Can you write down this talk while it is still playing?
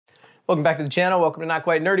Welcome back to the channel. Welcome to Not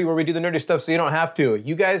Quite Nerdy, where we do the nerdy stuff so you don't have to.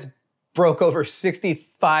 You guys broke over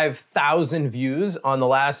 65,000 views on the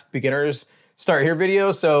last beginners start here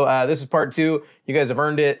video. So this is part 2. You guys have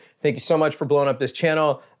earned it. Thank you so much for blowing up this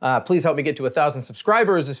channel. Please help me get to 1,000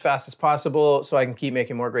 subscribers as fast as possible so I can keep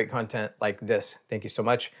making more great content like this. Thank you so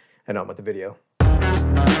much, and on with the video.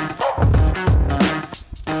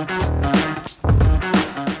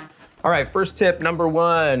 All right, first tip, number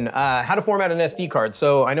 1, how to format an SD card.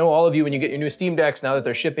 So I know all of you, when you get your new Steam Decks, now that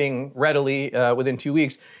they're shipping readily within 2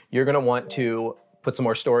 weeks, you're gonna want to put some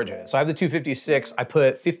more storage in it. So I have the 256, I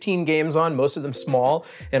put 15 games on, most of them small,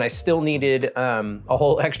 and I still needed a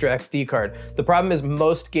whole extra SD card. The problem is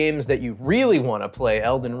most games that you really wanna play,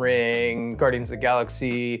 Elden Ring, Guardians of the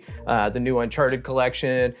Galaxy, the new Uncharted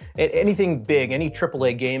collection, anything big, any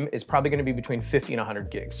AAA game is probably gonna be between 50 and 100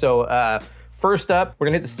 gigs. So first up, we're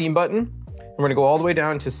gonna hit the Steam button. We're gonna go all the way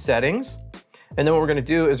down to settings. And then what we're gonna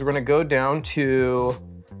do is we're gonna go down to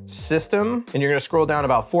system, and you're gonna scroll down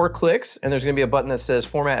about 4 clicks, and there's gonna be a button that says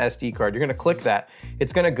format SD card. You're gonna click that.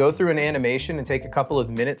 It's gonna go through an animation and take a couple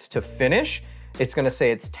of minutes to finish. It's gonna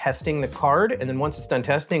say it's testing the card, and then once it's done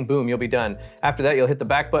testing, boom, you'll be done. After that, you'll hit the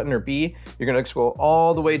back button or B. You're gonna scroll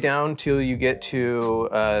all the way down till you get to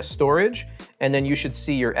storage, and then you should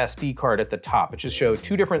see your SD card at the top. It should show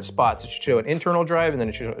 2 different spots. It should show an internal drive, and then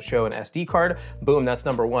it should show an SD card. Boom, that's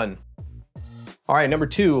number 1. All right, number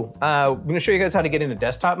 2, I'm gonna show you guys how to get into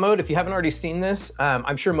desktop mode. If you haven't already seen this,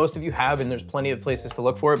 I'm sure most of you have, and there's plenty of places to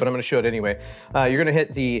look for it, but I'm gonna show it anyway. You're gonna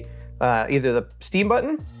hit the either the Steam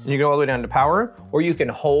button, and you go all the way down to power, or you can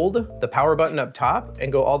hold the power button up top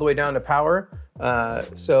and go all the way down to power.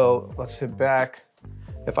 So let's hit back.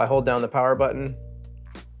 If I hold down the power button,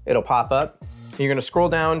 it'll pop up. You're gonna scroll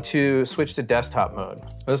down to switch to desktop mode.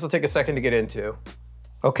 This will take a second to get into.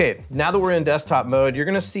 Okay, now that we're in desktop mode, you're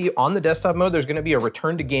gonna see on the desktop mode, there's gonna be a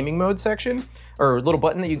return to gaming mode section, or a little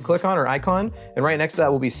button that you can click on, or icon, and right next to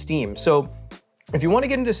that will be Steam. So if you want to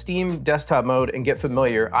get into Steam desktop mode and get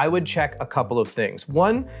familiar, I would check a couple of things.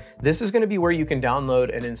 1, this is going to be where you can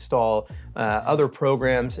download and install other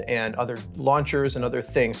programs and other launchers and other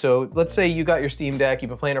things. So let's say you got your Steam Deck, you've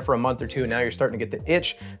been playing it for a month or 2, and now you're starting to get the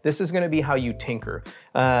itch. This is going to be how you tinker.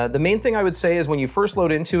 The main thing I would say is when you first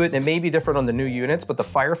load into it, it may be different on the new units, but the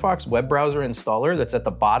Firefox web browser installer that's at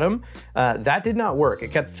the bottom, that did not work.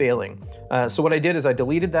 It kept failing. So what I did is I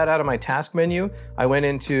deleted that out of my task menu. I went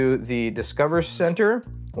into the Discover Center,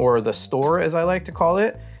 or the store as I like to call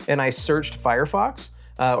it, and I searched Firefox.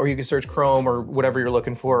 Or you can search Chrome or whatever you're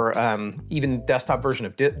looking for. Even desktop version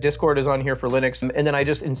of Discord is on here for Linux. And then I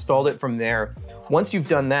just installed it from there. Once you've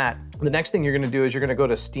done that, the next thing you're gonna do is you're gonna go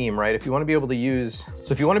to Steam, right? If you wanna be able to use,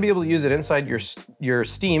 so if you wanna be able to use it inside your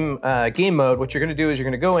Steam game mode, what you're gonna do is you're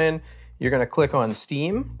gonna go in, you're gonna click on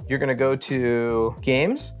Steam, you're gonna go to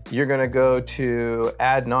Games, you're gonna go to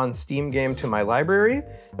Add Non-Steam Game to My Library,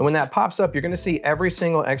 and when that pops up, you're gonna see every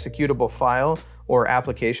single executable file or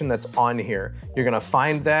application that's on here. You're gonna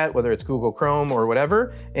find that, whether it's Google Chrome or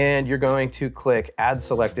whatever, and you're going to click Add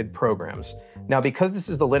Selected Programs. Now, because this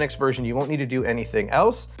is the Linux version, you won't need to do anything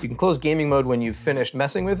else. You can close gaming mode when you've finished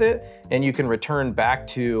messing with it, and you can return back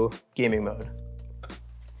to gaming mode.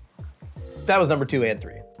 That was number 2 and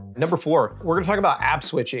 3. Number 4, we're gonna talk about app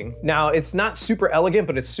switching. Now, it's not super elegant,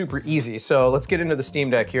 but it's super easy. So let's get into the Steam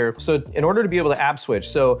Deck here. So in order to be able to app switch,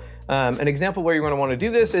 so an example where you're gonna wanna do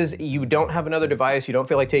this is you don't have another device, you don't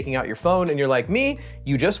feel like taking out your phone, and you're like me,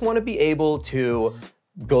 you just wanna be able to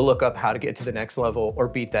go look up how to get to the next level or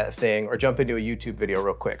beat that thing or jump into a YouTube video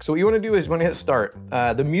real quick. So what you wanna do is you wanna hit start.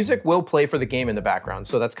 The music will play for the game in the background.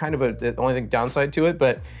 So that's kind of the only thing downside to it,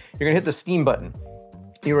 but you're gonna hit the Steam button.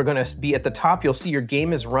 You are gonna be at the top, you'll see your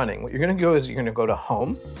game is running. What you're gonna go is you're gonna go to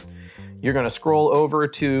Home. You're gonna scroll over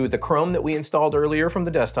to the Chrome that we installed earlier from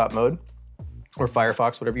the desktop mode, or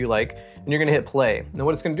Firefox, whatever you like, and you're gonna hit play. Now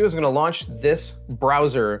what it's gonna do is it's gonna launch this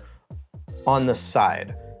browser on the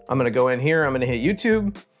side. I'm gonna go in here, I'm gonna hit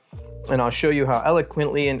YouTube, and I'll show you how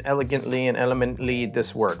eloquently and elegantly and elementally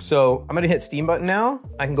this works. So I'm gonna hit Steam button now.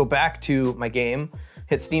 I can go back to my game,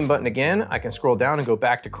 hit Steam button again, I can scroll down and go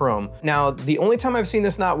back to Chrome. Now, the only time I've seen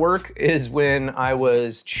this not work is when I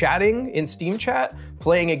was chatting in Steam chat,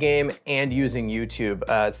 playing a game and using YouTube.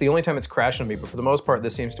 It's the only time it's crashed on me, but for the most part,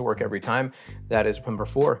 this seems to work every time. That is number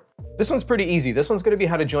 4. This one's pretty easy. This one's gonna be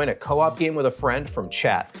how to join a co-op game with a friend from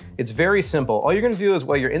chat. It's very simple. All you're gonna do is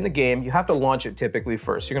while you're in the game, you have to launch it typically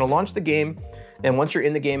first. You're gonna launch the game, and once you're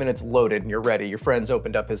in the game and it's loaded and you're ready, your friend's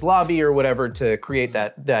opened up his lobby or whatever to create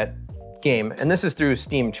that game, and this is through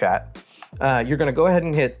Steam chat. You're gonna go ahead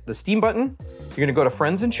and hit the Steam button. You're gonna go to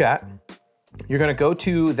Friends and Chat. You're gonna go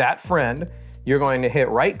to that friend. You're going to hit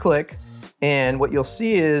right click, And what you'll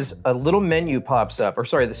see is a little menu pops up, or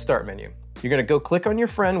sorry, the start menu. You're gonna go click on your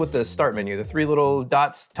friend with the start menu, the 3 little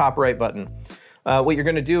dots, top right button. What you're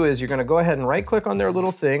gonna do is you're gonna go ahead and right click on their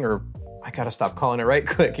little thing, or I gotta stop calling it right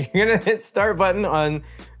click. You're gonna hit start button on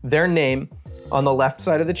their name on the left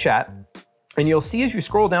side of the chat. And you'll see if you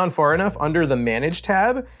scroll down far enough under the Manage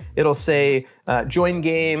tab, it'll say Join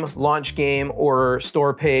Game, Launch Game, or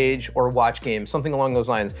Store Page, or Watch Game, something along those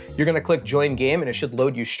lines. You're gonna click Join Game and it should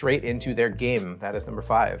load you straight into their game. That is number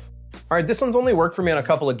 5. All right, this one's only worked for me on a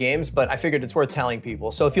couple of games, but I figured it's worth telling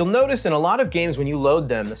people. So if you'll notice in a lot of games when you load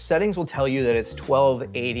them, the settings will tell you that it's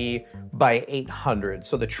 1280 by 800.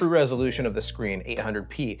 So the true resolution of the screen,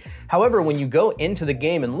 800p. However, when you go into the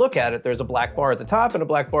game and look at it, there's a black bar at the top and a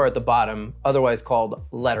black bar at the bottom, otherwise called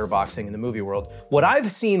letterboxing in the movie world. What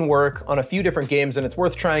I've seen work on a few different games, and it's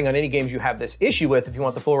worth trying on any games you have this issue with if you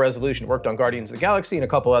want the full resolution, it worked on Guardians of the Galaxy and a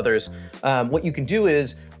couple others. What you can do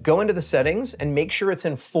is go into the settings and make sure it's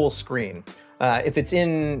in full screen. If it's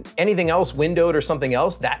in anything else, windowed or something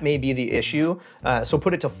else, that may be the issue. So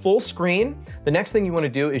put it to full screen. The next thing you want to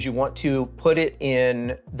do is you want to put it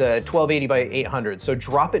in the 1280 by 800. So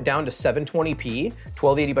drop it down to 720p,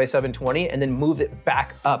 1280 by 720, and then move it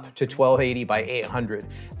back up to 1280 by 800.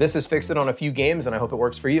 This has fixed it on a few games, and I hope it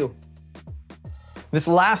works for you. This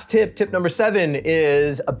last tip, tip number 7,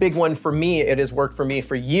 is a big one for me. It has worked for me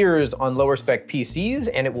for years on lower spec PCs,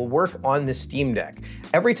 and it will work on the Steam Deck.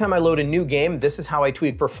 Every time I load a new game, this is how I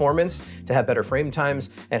tweak performance to have better frame times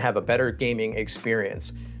and have a better gaming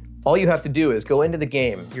experience. All you have to do is go into the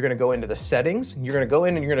game. You're gonna go into the settings, you're gonna go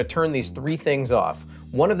in and you're gonna turn these 3 things off.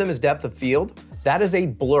 One of them is depth of field. That is a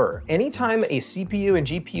blur. Anytime a CPU and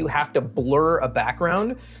GPU have to blur a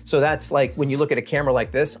background, so that's like when you look at a camera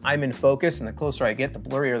like this, I'm in focus, and the closer I get, the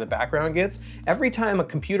blurrier the background gets. Every time a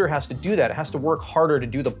computer has to do that, it has to work harder to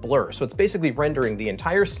do the blur. So it's basically rendering the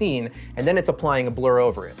entire scene, and then it's applying a blur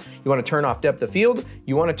over it. You wanna turn off depth of field,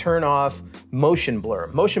 you wanna turn off motion blur.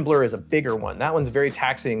 Motion blur is a bigger one. That one's very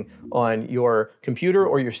taxing on your computer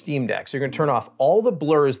or your Steam Deck. So you're gonna turn off all the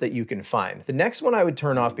blurs that you can find. The next one I would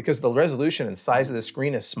turn off, because the resolution and size of the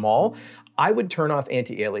screen is small, I would turn off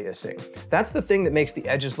anti-aliasing. That's the thing that makes the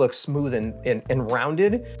edges look smooth and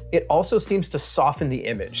rounded. It also seems to soften the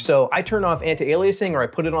image. So I turn off anti-aliasing, or I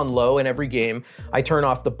put it on low in every game. I turn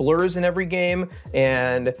off the blurs in every game,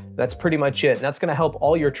 and that's pretty much it. And that's gonna help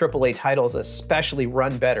all your AAA titles especially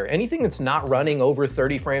run better. Anything that's not running over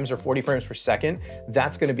 30 frames or 40 frames per second,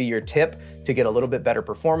 that's gonna be your tip to get a little bit better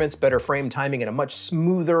performance, better frame timing, and a much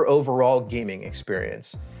smoother overall gaming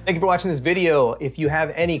experience. Thank you for watching this video. If you have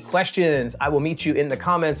any questions, I will meet you in the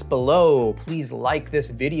comments below. Please like this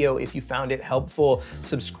video if you found it helpful.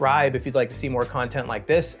 Subscribe if you'd like to see more content like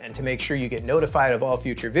this, and to make sure you get notified of all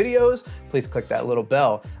future videos, please click that little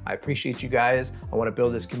bell. I appreciate you guys. I want to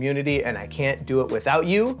build this community, and I can't do it without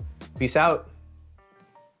you. Peace out.